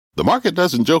The market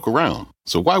doesn't joke around,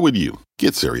 so why would you?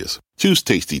 Get serious. Choose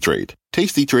Tasty Trade.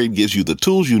 Tasty Trade gives you the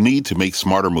tools you need to make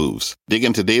smarter moves. Dig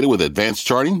into data with advanced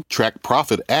charting, track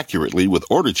profit accurately with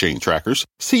order chain trackers,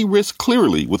 see risk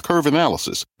clearly with curve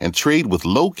analysis, and trade with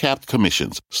low-capped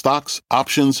commissions, stocks,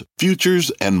 options,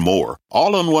 futures, and more.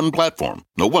 All on one platform.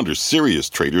 No wonder serious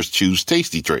traders choose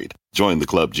Tasty Trade. Join the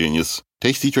club, genius.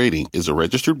 Tasty Trading is a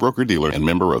registered broker-dealer and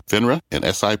member of FINRA and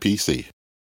SIPC.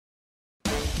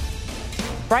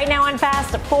 Right now on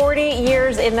Fast, 40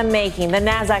 years in the making. The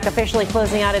Nasdaq officially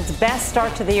closing out its best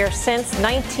start to the year since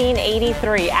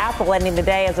 1983. Apple ending the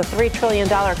day as a $3 trillion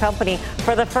company.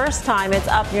 For the first time, it's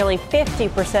up nearly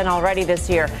 50% already this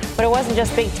year. But it wasn't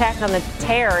just big tech on the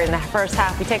tear in the first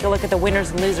half. We take a look at the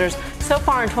winners and losers so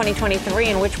far in 2023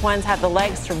 and which ones have the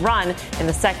legs to run in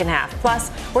the second half. Plus,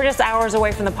 we're just hours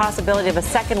away from the possibility of a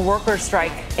second workers'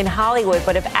 strike in Hollywood.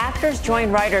 But if actors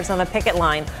join writers on the picket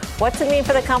line, what's it mean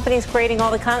for the companies creating all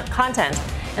the content?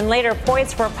 And later,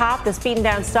 poised for a pop, this beaten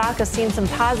down stock has seen some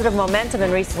positive momentum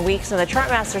in recent weeks, and the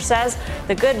Chartmaster says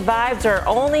the good vibes are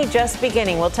only just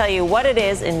beginning. We'll tell you what it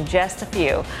is in just a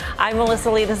few. I'm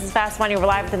Melissa Lee. This is Fast Money. We're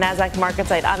live at the Nasdaq market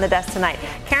site. On the desk tonight,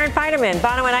 Karen Feinerman,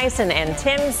 Bonawyn Eison, and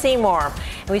Tim Seymour.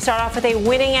 And we start off with a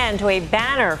winning end to a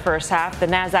banner first half. The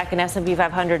Nasdaq and S&P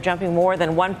 500 jumping more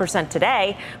than 1%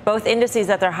 today. Both indices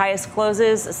at their highest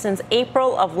closes since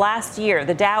April of last year.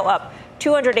 The Dow up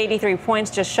 283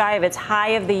 points, just shy of its high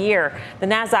of the year. The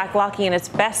Nasdaq locking in its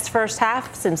best first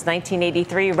half since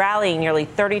 1983, rallying nearly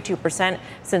 32%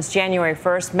 since January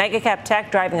 1st. Megacap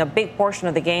tech driving a big portion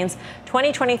of the gains.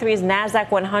 2023's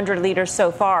Nasdaq 100 leaders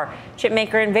so far.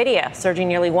 Chipmaker Nvidia surging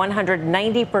nearly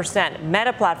 190%.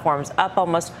 Meta Platforms up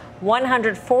almost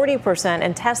 140%,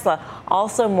 and Tesla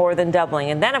also more than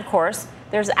doubling. And then, of course,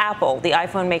 there's Apple, the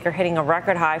iPhone maker, hitting a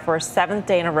record high for a seventh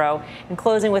day in a row and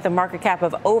closing with a market cap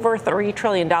of over $3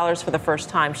 trillion for the first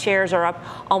time. Shares are up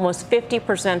almost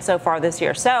 50% so far this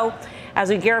year. So as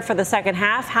we gear up for the second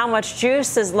half, how much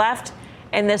juice is left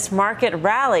in this market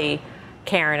rally?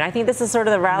 Karen, I think this is sort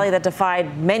of the rally that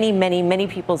defied many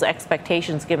people's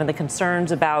expectations given the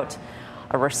concerns about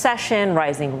a recession,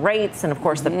 rising rates, and of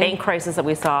course the bank crisis that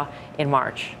we saw in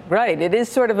March. Right. It is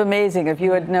sort of amazing if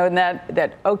you had known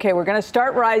that okay, we're going to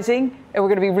start rising and we're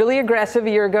going to be really aggressive a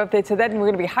year ago if they'd said that, and we're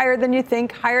going to be higher than you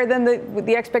think, higher than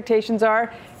the expectations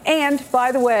are. And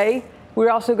by the way,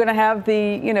 we're also going to have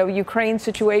the, Ukraine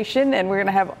situation, and we're going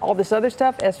to have all this other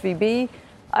stuff, SVB.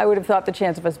 I would have thought the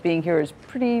chance of us being here is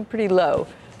pretty low.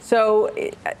 So,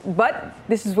 but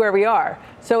this is where we are.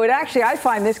 So I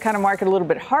find this kind of market a little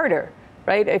bit harder.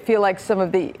 Right. I feel like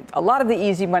a lot of the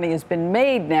easy money has been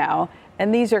made now.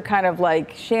 And these are kind of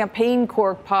like champagne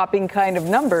cork popping kind of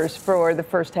numbers for the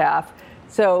first half.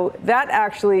 So that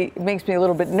actually makes me a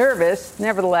little bit nervous.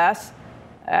 Nevertheless,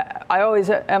 I always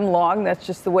am long. That's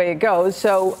just the way it goes.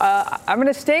 So I'm going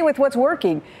to stay with what's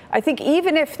working. I think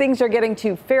even if things are getting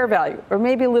to fair value or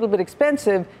maybe a little bit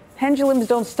expensive, pendulums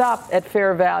don't stop at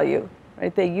fair value.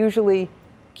 Right. They usually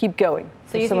keep going.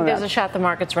 So you think there's a shot the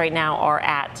markets right now are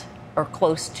at or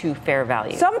close to fair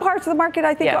value? Some parts of the market,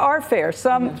 I think, are fair.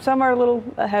 Some are a little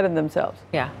ahead of themselves.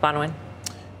 Yeah, Bonawyn?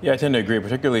 Yeah, I tend to agree,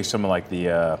 particularly some of like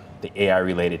the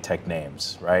AI-related tech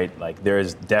names, right? Like there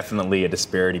is definitely a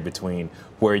disparity between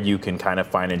where you can kind of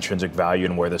find intrinsic value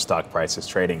and where the stock price is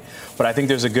trading. But I think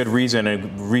there's a good reason,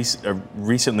 a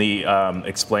recently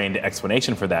explained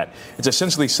explanation for that. It's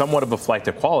essentially somewhat of a flight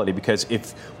to quality, because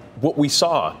if what we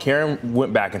saw, Karen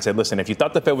went back and said, listen, if you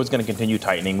thought the Fed was going to continue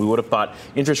tightening, we would have thought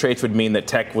interest rates would mean that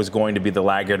tech was going to be the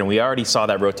laggard. And we already saw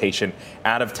that rotation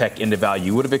out of tech into value.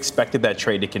 You would have expected that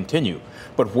trade to continue.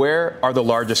 But where are the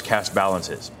largest cash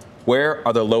balances? Where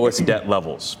are the lowest debt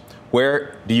levels?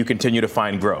 Where do you continue to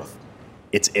find growth?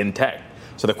 It's in tech.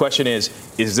 So the question is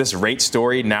this rate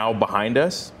story now behind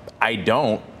us? I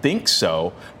don't think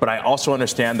so, but I also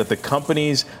understand that the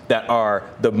companies that are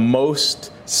the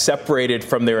most separated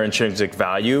from their intrinsic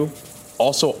value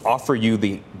also offer you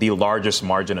the largest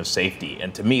margin of safety.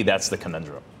 And to me, that's the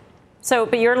conundrum. So,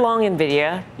 but you're long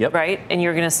NVIDIA, yep, right? And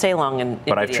you're going to stay long in NVIDIA.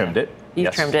 But I've trimmed it.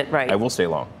 You've trimmed it, right. I will stay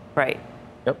long. Right.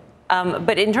 Yep.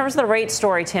 But in terms of the rate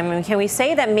story, Tim, can we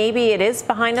say that maybe it is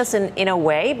behind us in a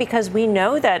way? Because we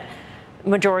know that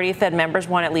majority of Fed members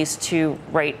want at least 2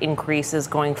 rate increases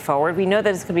going forward. We know that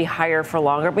it's going to be higher for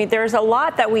longer. I mean, there's a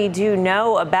lot that we do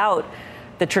know about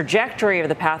the trajectory of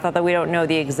the path, although we don't know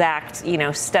the exact,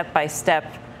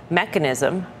 step-by-step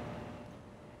mechanism.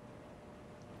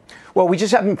 Well, we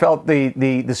just haven't felt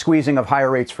the squeezing of higher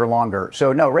rates for longer.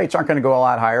 So, no, rates aren't going to go a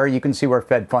lot higher. You can see where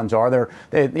Fed funds are.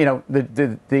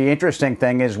 The interesting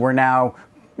thing is we're now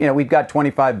we've got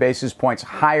 25 basis points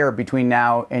higher between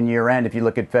now and year end if you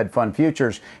look at Fed fund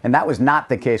futures. And that was not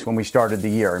the case when we started the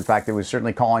year. In fact, it was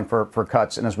certainly calling for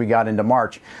cuts. And as we got into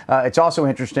March, it's also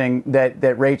interesting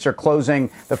that rates are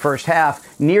closing the first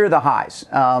half near the highs.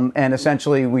 And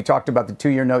essentially, we talked about the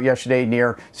 2-year note yesterday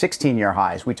near 16-year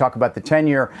highs. We talk about the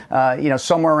 10-year,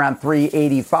 somewhere around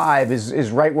 385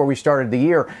 is right where we started the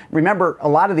year. Remember, a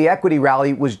lot of the equity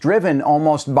rally was driven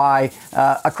almost by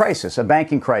a crisis, a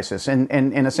banking crisis.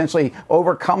 And essentially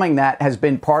overcoming that has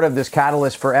been part of this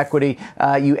catalyst for equity.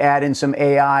 You add in some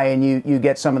AI and you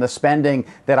get some of the spending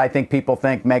that I think people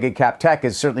think mega cap tech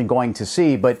is certainly going to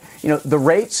see. But, the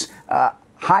rates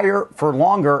higher for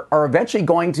longer are eventually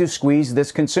going to squeeze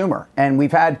this consumer. And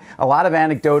we've had a lot of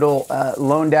anecdotal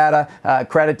loan data,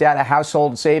 credit data,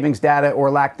 household savings data, or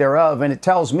lack thereof. And it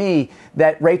tells me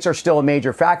that rates are still a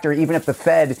major factor, even if the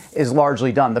Fed is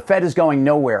largely done. The Fed is going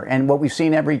nowhere. And what we've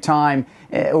seen every time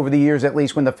over the years, at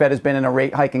least when the Fed has been in a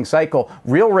rate hiking cycle,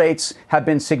 real rates have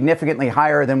been significantly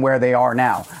higher than where they are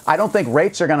now. I don't think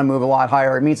rates are going to move a lot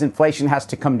higher. It means inflation has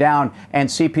to come down, and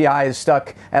CPI is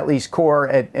stuck, at least core,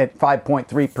 at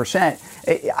 5.3%.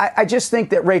 I just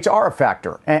think that rates are a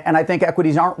factor, and I think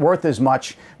equities aren't worth as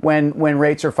much when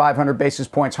rates are 500 basis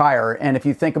points higher. And if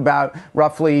you think about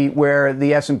roughly where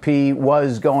the S&P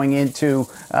was going into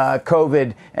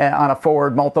COVID on a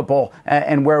forward multiple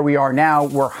and where we are now,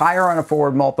 we're higher on a forward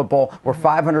multiple. We're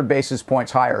 500 basis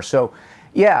points higher. So,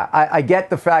 yeah, I get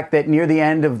the fact that near the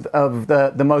end of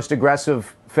the most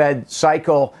aggressive Fed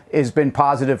cycle has been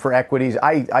positive for equities.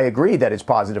 I agree that it's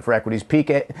positive for equities. Peak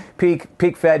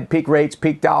Fed, peak rates,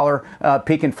 peak dollar,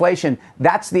 peak inflation.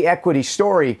 That's the equity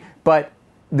story. But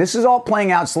this is all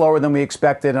playing out slower than we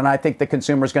expected. And I think the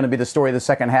consumer is going to be the story of the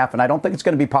second half. And I don't think it's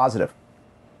going to be positive.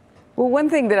 Well, one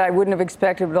thing that I wouldn't have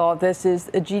expected with all of this is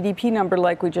a GDP number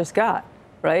like we just got,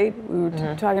 right? We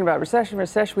were talking about recession.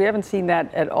 We haven't seen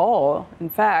that at all. In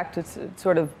fact, it's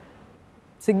sort of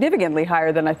significantly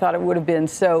higher than I thought it would have been.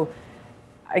 So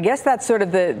I guess that's sort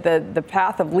of the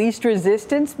path of least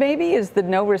resistance, maybe, is the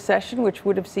no recession, which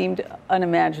would have seemed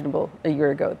unimaginable a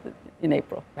year ago in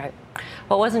April. Right.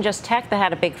 Well, it wasn't just tech that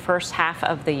had a big first half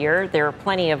of the year. There were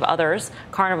plenty of others.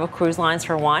 Carnival Cruise Lines,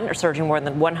 for one, are surging more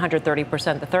than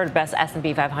 130%, the third best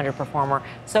S&P 500 performer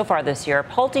so far this year.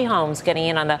 Pulte Homes getting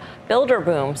in on the builder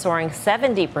boom, soaring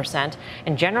 70%.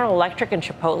 And General Electric and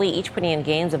Chipotle each putting in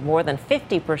gains of more than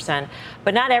 50%.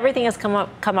 But not everything has come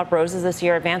up roses this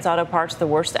year. Advance Auto Parts, the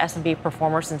worst S&P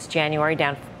performer since January,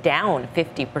 down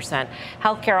 50%.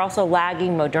 Healthcare also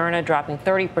lagging, Moderna dropping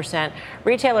 30%.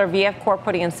 Retailer VF Corp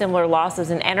putting in similar losses,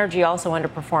 and energy also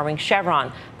underperforming.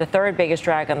 Chevron, the third biggest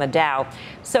drag on the Dow.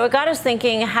 So it got us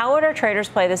thinking, how would our traders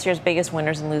play this year's biggest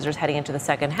winners and losers heading into the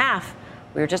second half?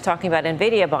 We were just talking about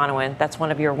NVIDIA, Bonawyn. That's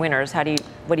one of your winners.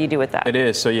 What do you do with that? It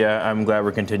is. So yeah, I'm glad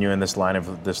we're continuing this line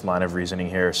of reasoning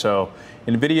here. So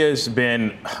NVIDIA has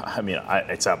been,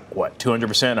 it's up 200%,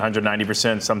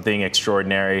 190%, something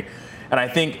extraordinary. And I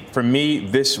think for me,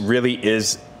 this really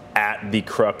is at the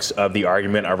crux of the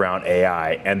argument around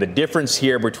AI. And the difference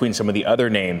here between some of the other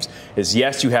names is,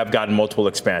 yes, you have gotten multiple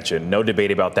expansion, no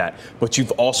debate about that, but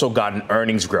you've also gotten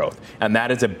earnings growth. And that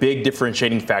is a big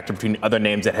differentiating factor between other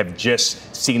names that have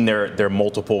just seen their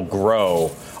multiple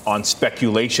grow on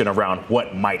speculation around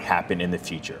what might happen in the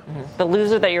future. Mm-hmm. The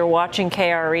loser that you're watching,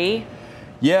 KRE?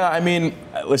 Yeah,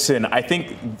 listen, I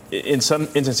think in some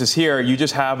instances here, you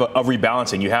just have a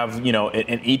rebalancing. You have, an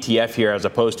ETF here as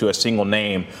opposed to a single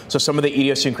name. So some of the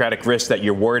idiosyncratic risks that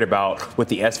you're worried about with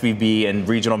the SVB and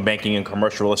regional banking and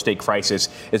commercial real estate crisis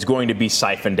is going to be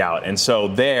siphoned out. And so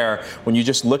there, when you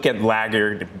just look at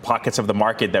laggard pockets of the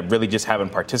market that really just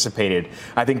haven't participated,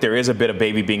 I think there is a bit of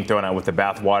baby being thrown out with the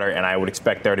bathwater, and I would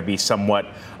expect there to be somewhat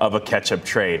of a catch-up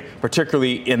trade,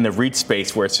 particularly in the REIT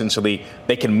space where essentially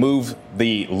they can move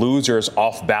the losers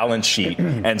off balance sheet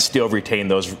and still retain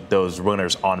those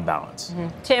winners on balance.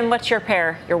 Mm-hmm. Tim, what's your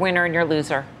pair, your winner and your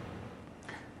loser?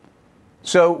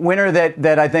 So winner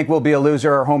that I think will be a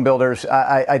loser are home builders.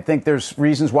 I think there's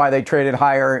reasons why they traded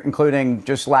higher, including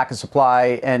just lack of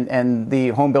supply and the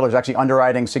home builders actually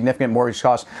underwriting significant mortgage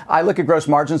costs. I look at gross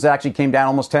margins that actually came down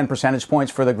almost 10 percentage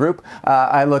points for the group.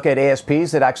 I look at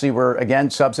ASPs that actually were, again,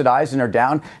 subsidized and are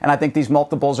down. And I think these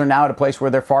multiples are now at a place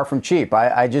where they're far from cheap.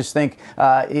 I just think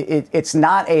it's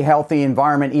not a healthy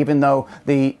environment, even though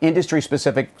the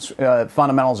industry-specific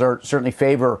fundamentals are certainly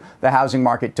favor the housing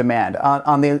market demand.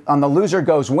 On the loser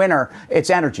goes winner, it's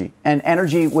energy. And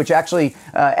energy, which actually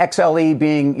XLE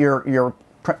being your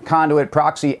conduit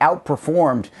proxy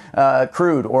outperformed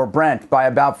crude or Brent by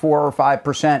about 4 or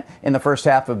 5% in the first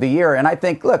half of the year. And I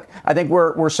think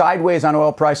we're sideways on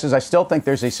oil prices. I still think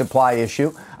there's a supply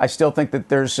issue. I still think that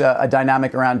there's a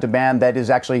dynamic around demand that is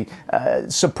actually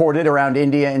supported around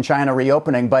India and China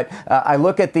reopening. But I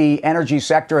look at the energy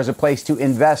sector as a place to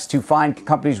invest, to find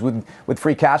companies with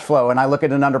free cash flow. And I look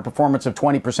at an underperformance of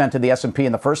 20% to the S&P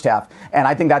in the first half. And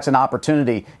I think that's an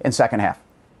opportunity in second half.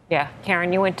 Yeah.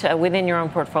 Karen, you went within your own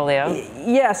portfolio.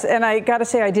 Yes. And I got to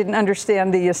say, I didn't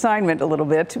understand the assignment a little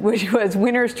bit, which was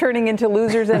winners turning into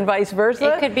losers and vice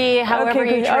versa. It could be however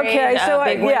you trade a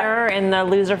big winner and the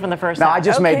loser from the first half. No, I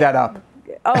just made that up.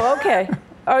 Oh, okay.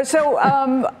 So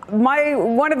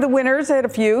one of the winners, I had a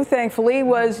few, thankfully,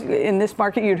 was in this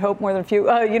market, you'd hope more than a few,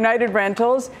 United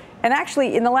Rentals. And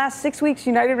actually, in the last 6 weeks,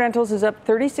 United Rentals is up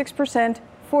 36%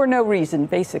 for no reason,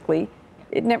 basically.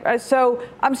 So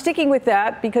I'm sticking with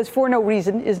that because for no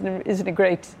reason isn't a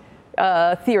great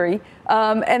theory.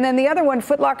 And then the other one,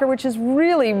 Foot Locker, which has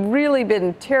really, really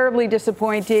been terribly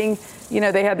disappointing. You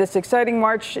know, they had this exciting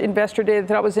March investor day that I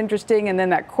thought was interesting. And then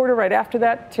that quarter right after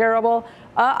that, terrible.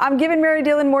 I'm giving Mary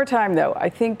Dillon more time, though. I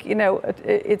think,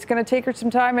 it's going to take her some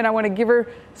time, and I want to give her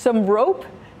some rope.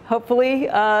 Hopefully,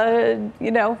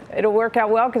 it'll work out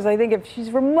well, because I think if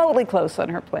she's remotely close on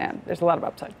her plan, there's a lot of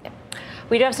upside. Yeah.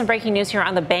 We do have some breaking news here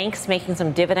on the banks making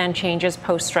some dividend changes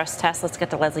post-stress test. Let's get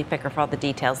to Leslie Picker for all the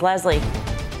details. Leslie.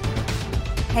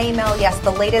 Hey, Mel. Yes,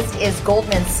 the latest is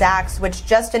Goldman Sachs, which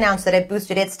just announced that it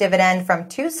boosted its dividend from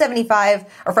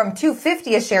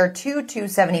 $2.50 a share to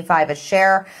 $2.75 a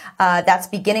share. That's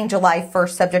beginning July 1st,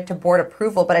 subject to board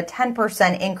approval, but a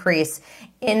 10% increase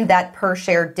in that per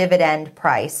share dividend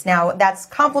price. Now, that's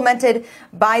complemented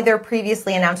by their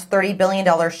previously announced $30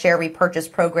 billion share repurchase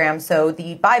program. So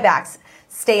the buybacks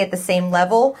stay at the same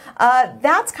level.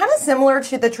 That's kind of similar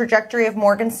to the trajectory of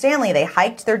Morgan Stanley. They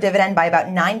hiked their dividend by about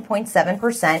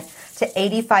 9.7% to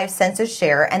 85 cents a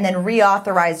share and then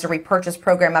reauthorized a repurchase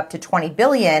program up to $20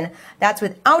 billion. That's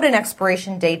without an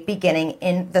expiration date beginning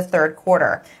in the third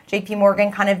quarter. JP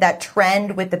Morgan, kind of that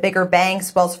trend with the bigger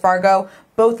banks, Wells Fargo,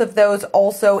 both of those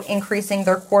also increasing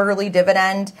their quarterly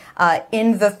dividend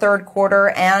in the third quarter.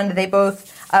 And they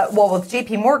both, with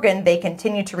JP Morgan, they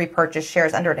continue to repurchase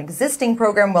shares under an existing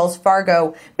program. Wells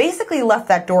Fargo basically left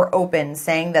that door open,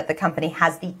 saying that the company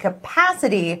has the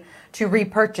capacity to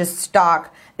repurchase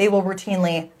stock. They will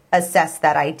routinely assess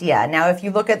that idea. Now, if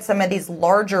you look at some of these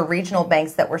larger regional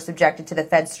banks that were subjected to the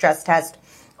Fed stress test,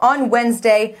 on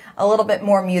Wednesday, a little bit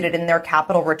more muted in their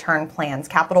capital return plans.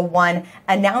 Capital One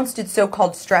announced its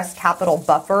so-called stress capital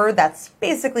buffer. That's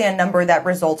basically a number that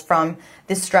results from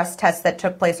this stress test that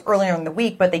took place earlier in the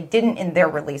week, but they didn't in their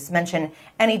release mention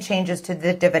any changes to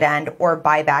the dividend or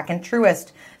buyback. And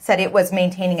Truist said it was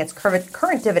maintaining its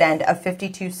current dividend of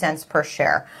 52 cents per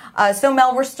share. So,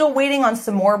 Mel, we're still waiting on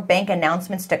some more bank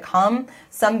announcements to come.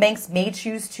 Some banks may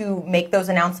choose to make those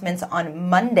announcements on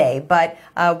Monday, but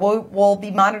we'll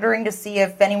be monitoring to see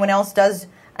if anyone else does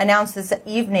announce this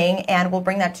evening, and we'll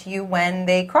bring that to you when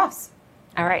they cross.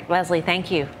 All right, Leslie, thank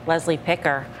you. Leslie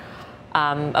Picker.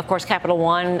 Of course, Capital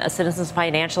One, Citizens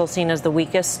Financial, seen as the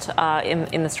weakest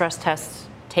in the stress test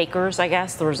takers, I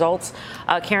guess, the results.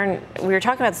 Karen, we were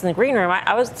talking about this in the green room.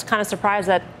 I was kind of surprised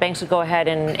that banks would go ahead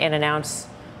and announce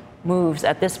moves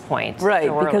at this point. Right,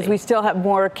 so because we still have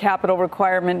more capital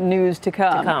requirement news to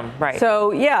come. Right.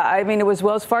 So, yeah, I mean, it was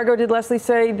Wells Fargo, did Leslie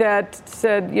say, that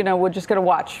said, we're just going to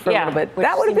watch for a little bit.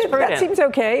 That seems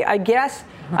okay, I guess.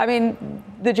 I mean,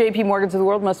 the JP Morgans of the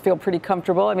world must feel pretty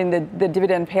comfortable. I mean, the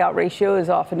dividend payout ratio is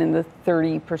often in the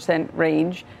 30%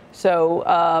 range. So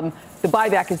the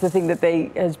buyback is the thing that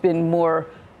has been more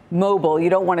mobile. You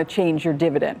don't want to change your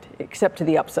dividend except to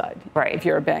the upside, right, if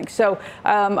you're a bank. So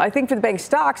I think for the bank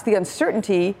stocks, the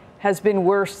uncertainty has been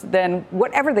worse than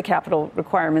whatever the capital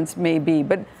requirements may be.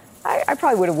 But I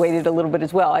probably would have waited a little bit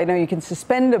as well. I know you can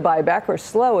suspend a buyback or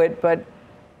slow it, but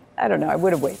I don't know. I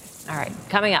would have waited. All right.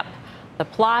 Coming up, the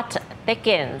plot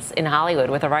thickens in Hollywood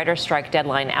with a writer's strike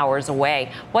deadline hours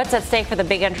away. What's at stake for the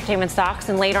big entertainment stocks?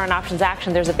 And later on options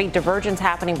action, there's a big divergence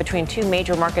happening between two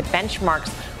major market benchmarks.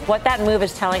 What that move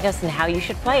is telling us and how you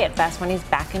should play it. Fast Money's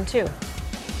back in 2.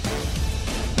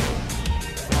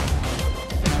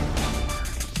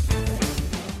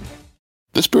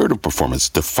 The spirit of performance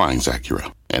defines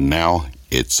Acura, and now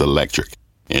it's electric.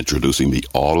 Introducing the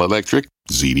all-electric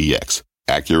ZDX,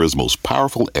 Acura's most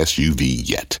powerful SUV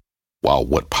yet. While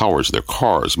what powers their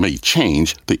cars may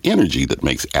change, the energy that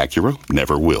makes Acura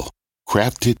never will.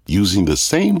 Crafted using the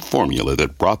same formula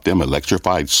that brought them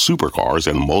electrified supercars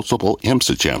and multiple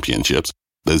IMSA championships,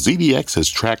 the ZDX has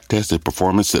track-tested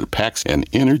performance that packs an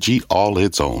energy all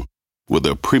its own. with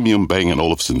a premium Bang &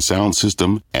 Olufsen sound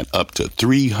system and up to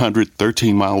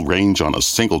 313-mile range on a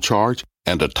single charge,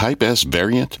 and a Type S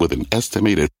variant with an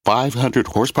estimated 500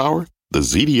 horsepower, the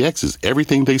ZDX is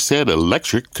everything they said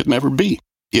electric could never be.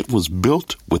 It was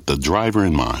built with the driver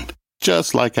in mind,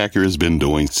 just like Acura's been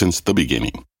doing since the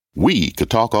beginning. We could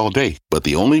talk all day, but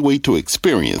the only way to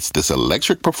experience this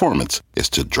electric performance is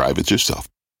to drive it yourself.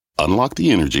 Unlock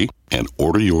the energy and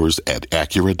order yours at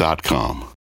Acura.com.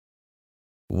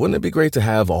 Wouldn't it be great to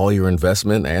have all your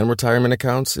investment and retirement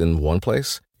accounts in one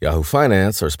place? Yahoo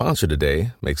Finance, our sponsor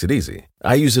today, makes it easy.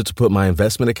 I use it to put my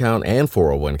investment account and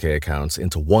 401k accounts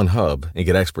into one hub and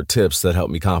get expert tips that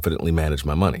help me confidently manage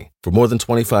my money. For more than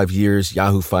 25 years,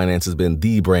 Yahoo Finance has been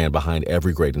the brand behind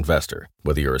every great investor.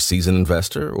 Whether you're a seasoned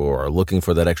investor or are looking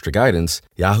for that extra guidance,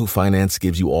 Yahoo Finance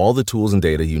gives you all the tools and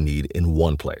data you need in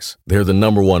one place. They're the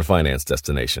 #1 finance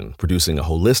destination, producing a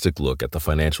holistic look at the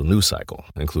financial news cycle,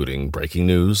 including breaking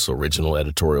news, original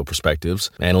editorial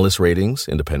perspectives, analyst ratings,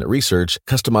 independent research,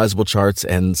 customizable charts,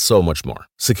 and so much more.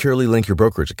 Securely link your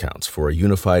brokerage accounts for a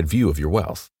unified view of your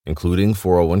wealth, including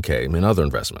 401k and other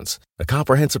investments. A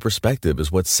comprehensive perspective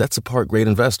is what sets apart great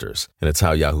investors, and it's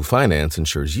how Yahoo Finance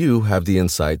ensures you have the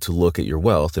insight to look at your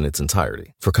wealth in its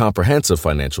entirety. For comprehensive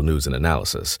financial news and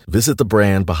analysis, visit the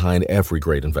brand behind every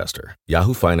great investor,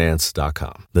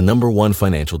 yahoofinance.com, the #1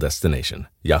 financial destination,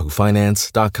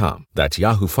 yahoofinance.com. That's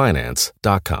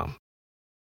yahoofinance.com.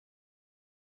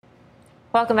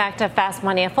 Welcome back to Fast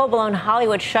Money. A full-blown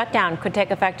Hollywood shutdown could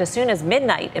take effect as soon as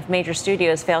midnight if major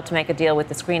studios fail to make a deal with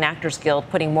the Screen Actors Guild,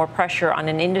 putting more pressure on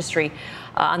the industry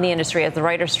as the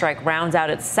writer's strike rounds out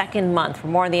its second month. For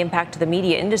more on the impact to the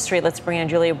media industry, let's bring in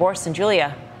Julia Boorstin.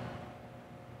 Julia.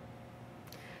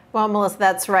 Well, Melissa,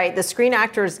 that's right. The Screen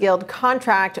Actors Guild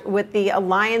contract with the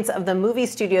Alliance of the Movie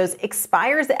Studios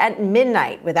expires at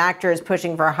midnight, with actors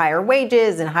pushing for higher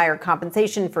wages and higher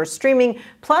compensation for streaming,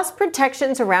 plus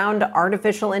protections around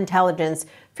artificial intelligence,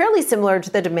 fairly similar to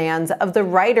the demands of the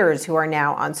writers who are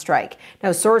now on strike.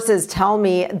 Now, sources tell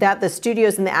me that the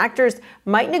studios and the actors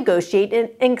might negotiate an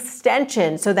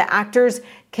extension so the actors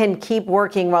can keep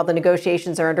working while the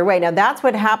negotiations are underway. Now, that's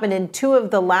what happened in 2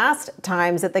 of the last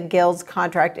times that the Guild's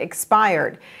contract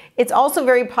expired. It's also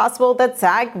very possible that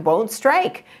SAG won't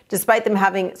strike. Despite them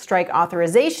having strike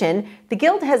authorization, the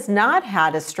Guild has not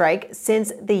had a strike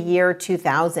since the year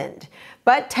 2000.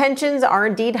 But tensions are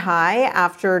indeed high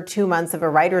after 2 months of a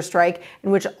writer's strike in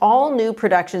which all new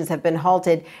productions have been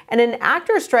halted, and an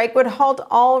actor strike would halt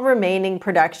all remaining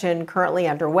production currently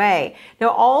underway. Now,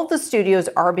 all the studios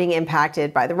are being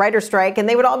impacted by the writer's strike, and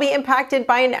they would all be impacted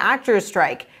by an actor's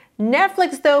strike.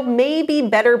 Netflix, though, may be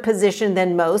better positioned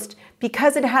than most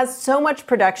because it has so much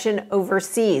production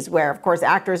overseas, where, of course,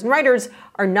 actors and writers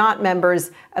are not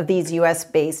members of these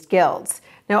U.S.-based guilds.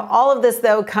 Now, all of this,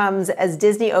 though, comes as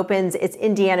Disney opens its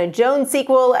Indiana Jones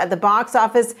sequel at the box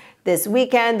office this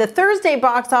weekend. The Thursday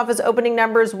box office opening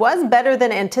numbers was better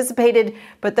than anticipated,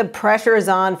 but the pressure is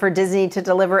on for Disney to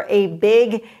deliver a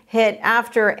big hit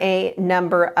after a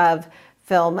number of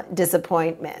film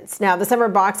disappointments. Now, the summer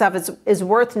box office is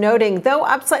worth noting, though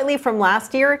up slightly from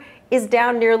last year, is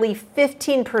down nearly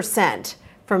 15%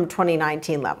 from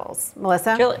 2019 levels.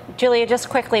 Melissa? Julia, just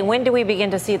quickly, when do we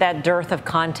begin to see that dearth of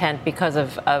content because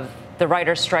of the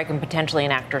writer's strike and potentially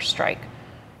an actor's strike?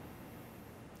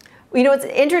 You know, what's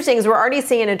interesting is we're already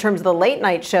seeing it in terms of the late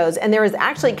night shows, and there is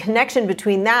actually a connection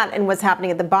between that and what's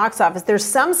happening at the box office. There's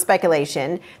some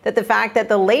speculation that the fact that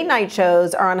the late night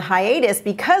shows are on hiatus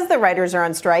because the writers are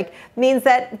on strike means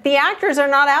that the actors are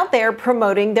not out there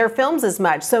promoting their films as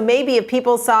much. So maybe if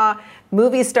people saw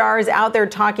movie stars out there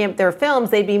talking up their films,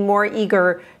 they'd be more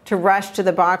eager to rush to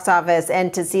the box office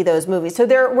and to see those movies. So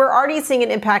we're already seeing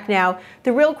an impact now.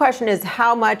 The real question is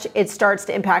how much it starts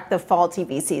to impact the fall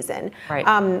TV season. Right.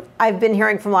 I've been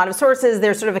hearing from a lot of sources,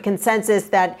 there's sort of a consensus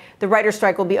that the writer's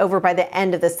strike will be over by the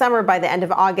end of the summer, by the end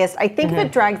of August. I think if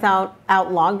it drags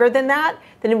out longer than that,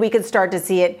 then we could start to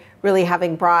see it really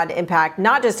having broad impact,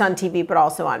 not just on TV, but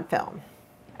also on film.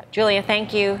 Julia,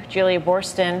 thank you. Julia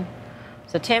Boorstin.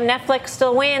 So, Tim, Netflix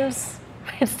still wins.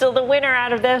 It's still the winner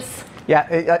out of this.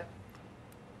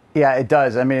 Yeah, it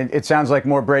does. I mean, it sounds like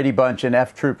more Brady Bunch and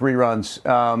F Troop reruns,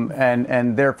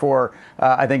 and therefore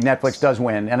I think Netflix does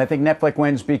win. And I think Netflix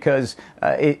wins because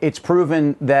it's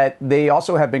proven that they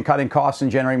also have been cutting costs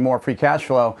and generating more free cash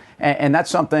flow. And that's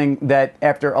something that,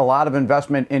 after a lot of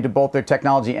investment into both their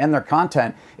technology and their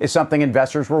content, is something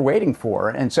investors were waiting for.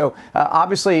 And so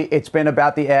obviously it's been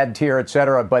about the ad tier, et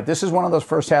cetera. But this is one of those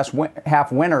first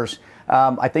half winners.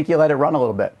 I think you let it run a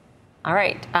little bit. All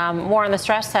right. More on the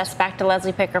stress test. Back to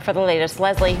Leslie Picker for the latest.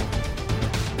 Leslie.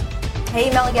 Hey,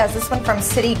 Mel, yes, this one from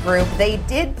Citigroup. They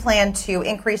did plan to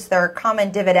increase their common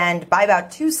dividend by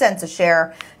about 2 cents a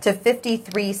share to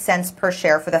 53 cents per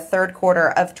share for the third quarter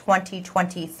of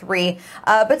 2023.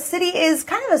 But Citi is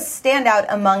kind of a standout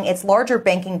among its larger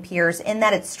banking peers in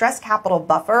that its stress capital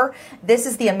buffer, this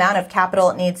is the amount of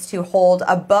capital it needs to hold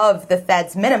above the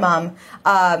Fed's minimum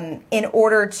in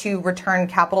order to return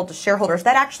capital to shareholders.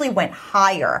 That actually went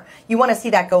higher. You want to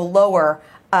see that go lower.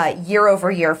 Year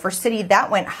over year. For Citi, that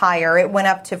went higher. It went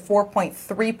up to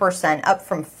 4.3%, up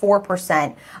from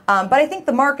 4%. But I think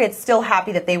the market's still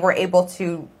happy that they were able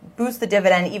to boost the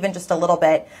dividend even just a little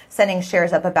bit, sending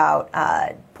shares up about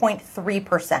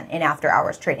 0.3% in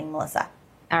after-hours trading, Melissa.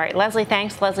 All right, Leslie,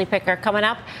 thanks. Leslie Picker coming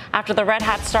up. After the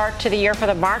red-hot start to the year for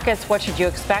the markets, what should you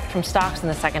expect from stocks in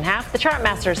the second half? The chart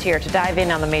master is here to dive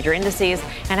in on the major indices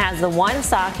and has the one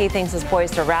stock he thinks is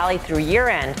poised to rally through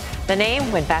year-end. The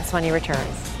name when Fast Money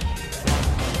returns.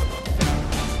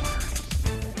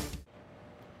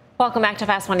 Welcome back to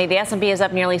Fast Money. The S&P is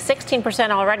up nearly 16%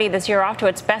 already this year, off to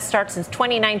its best start since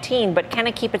 2019. But can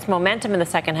it keep its momentum in the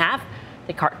second half?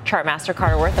 The chart master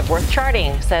Carter Worth of Worth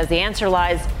Charting says the answer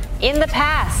lies in the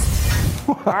past.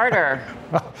 Carter,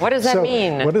 what does that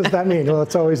mean? What does that mean? Well,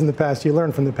 it's always in the past. You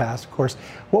learn from the past, of course.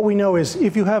 What we know is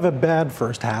if you have a bad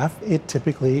first half, it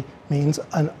typically means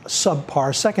a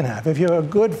subpar second half. If you have a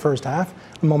good first half,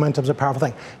 momentum's a powerful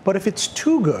thing. But if it's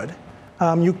too good,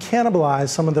 you cannibalize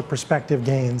some of the prospective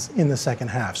gains in the second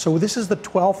half. So this is the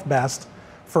 12th best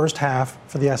first half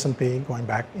for the S&P going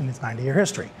back in its 90-year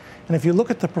history. And if you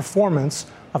look at the performance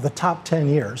of the top 10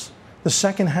 years, the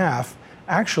second half,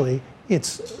 actually,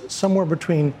 it's somewhere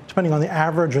between, depending on the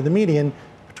average or the median,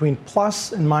 between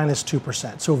plus and minus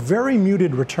 2%. So very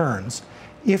muted returns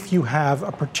if you have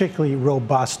a particularly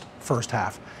robust first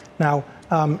half. Now,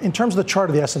 in terms of the chart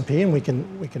of the S&P, and we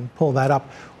can pull that up,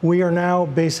 we are now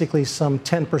basically some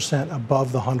 10%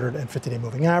 above the 150-day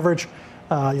moving average.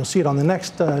 You'll see it on the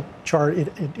next chart.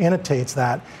 It annotates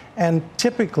that. And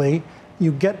typically,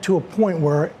 you get to a point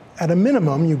where, at a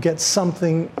minimum, you get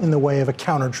something in the way of a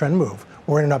counter-trend move.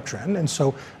 We're in an uptrend. And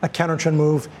so a counter-trend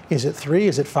move, is it 3,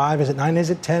 is it 5, is it 9, is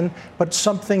it 10? But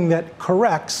something that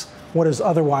corrects what is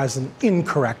otherwise an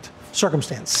incorrect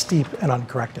circumstance, steep and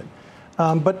uncorrected.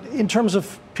 But in terms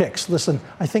of picks, listen,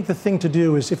 I think the thing to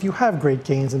do is if you have great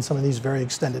gains in some of these very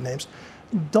extended names,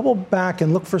 double back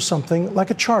and look for something like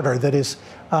a Charter that is,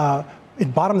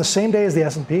 it bottomed the same day as the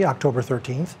S&P, October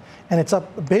 13th, and it's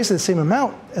up basically the same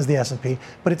amount as the S&P,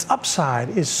 but its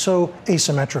upside is so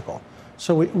asymmetrical.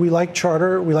 So we like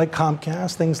Charter, we like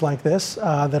Comcast, things like this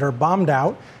that are bombed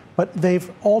out, but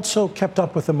they've also kept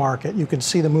up with the market. You can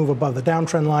see the move above the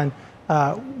downtrend line.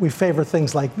 We favor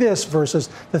things like this versus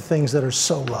the things that are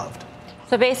so loved.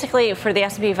 So basically, for the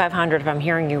S&P 500, if I'm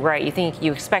hearing you right, you think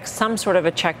you expect some sort of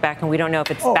a check back, and we don't know if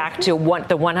it's back to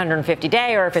the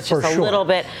 150-day or if it's just a little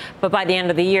bit, but by the end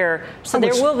of the year. So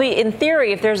there will be, in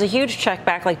theory, if there's a huge check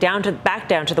back, like back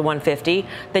down to the 150,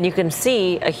 then you can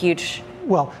see a huge.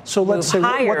 Well, so let's say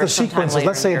what the sequence is.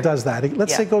 Let's say it does that.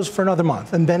 Let's say it goes for another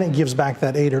month, and then it gives back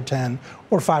that 8 or 10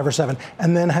 or 5 or 7,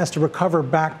 and then has to recover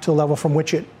back to a level from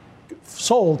which it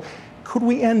sold. Could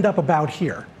we end up about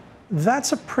here?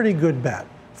 That's a pretty good bet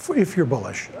if you're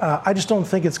bullish. I just don't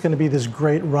think it's going to be this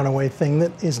great runaway thing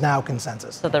that is now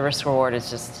consensus. So the risk reward is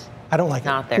just I don't like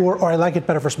not it. There. Or I like it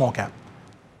better for small cap.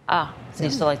 So you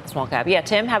still like the small cap. Yeah,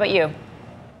 Tim, how about you?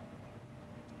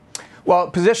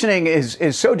 Well, positioning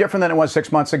is so different than it was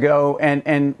 6 months ago,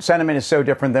 and sentiment is so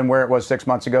different than where it was 6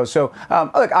 months ago. So,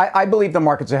 look, I believe the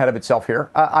market's ahead of itself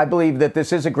here. I believe that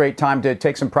this is a great time to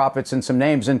take some profits in some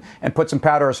names and put some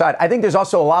powder aside. I think there's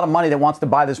also a lot of money that wants to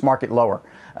buy this market lower.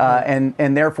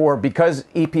 And therefore, because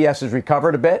EPS has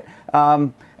recovered a bit,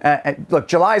 look,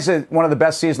 July is one of the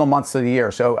best seasonal months of the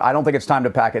year, so I don't think it's time to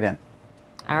pack it in.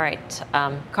 All right.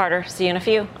 Carter, see you in a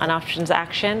few on options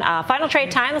action. Final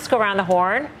trade time. Let's go around the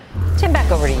horn. Tim, back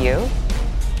over to you.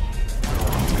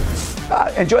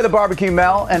 Enjoy the barbecue,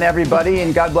 Mel, and everybody,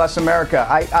 and God bless America.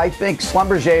 I think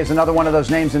Schlumberger is another one of those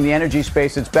names in the energy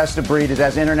space. It's best of breed. It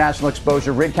has international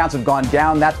exposure. Rig counts have gone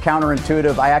down. That's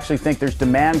counterintuitive. I actually think there's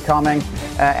demand coming,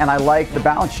 and I like the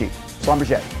balance sheet.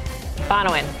 Schlumberger.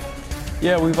 Bonawyn.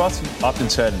 Yeah, we've also often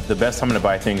said the best time to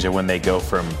buy things are when they go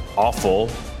from awful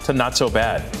to not so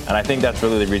bad. And I think that's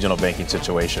really the regional banking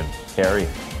situation. Harry.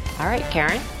 All right,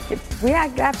 Karen. We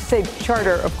have to say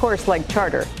Charter, of course, like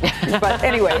Charter. But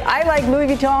anyway, I like Louis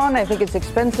Vuitton. I think it's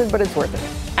expensive, but it's worth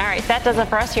it. All right, that does it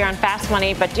for us here on Fast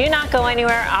Money. But do not go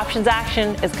anywhere. Options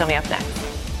action is coming up next.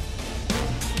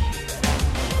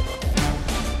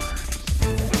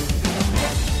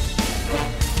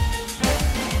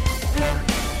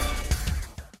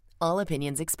 All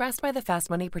opinions expressed by the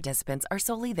Fast Money participants are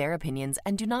solely their opinions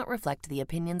and do not reflect the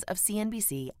opinions of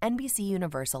CNBC, NBC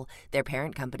Universal, their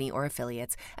parent company, or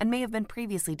affiliates, and may have been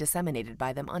previously disseminated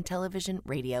by them on television,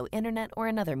 radio, internet, or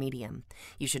another medium.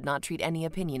 You should not treat any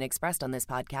opinion expressed on this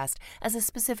podcast as a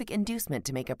specific inducement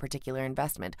to make a particular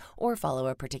investment or follow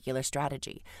a particular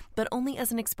strategy, but only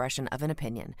as an expression of an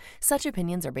opinion. Such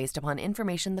opinions are based upon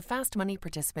information the Fast Money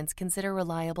participants consider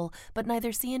reliable, but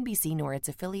neither CNBC nor its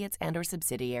affiliates and or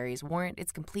subsidiaries warrant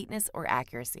its completeness or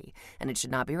accuracy, and it should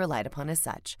not be relied upon as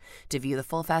such. To view the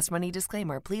full Fast Money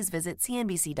disclaimer, please visit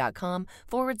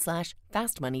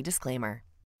cnbc.com/Fast Money Disclaimer.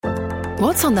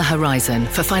 What's on the horizon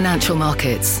for financial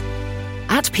markets?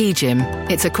 At PGIM,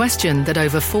 it's a question that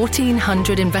over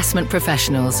 1,400 investment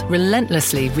professionals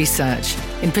relentlessly research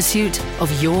in pursuit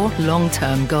of your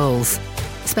long-term goals.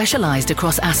 Specialized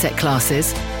across asset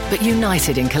classes, but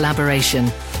united in collaboration,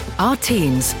 our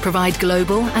teams provide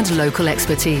global and local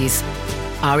expertise.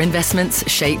 Our investments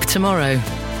shape tomorrow,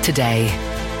 today.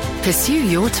 Pursue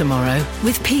your tomorrow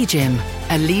with PGIM,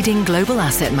 a leading global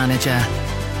asset manager.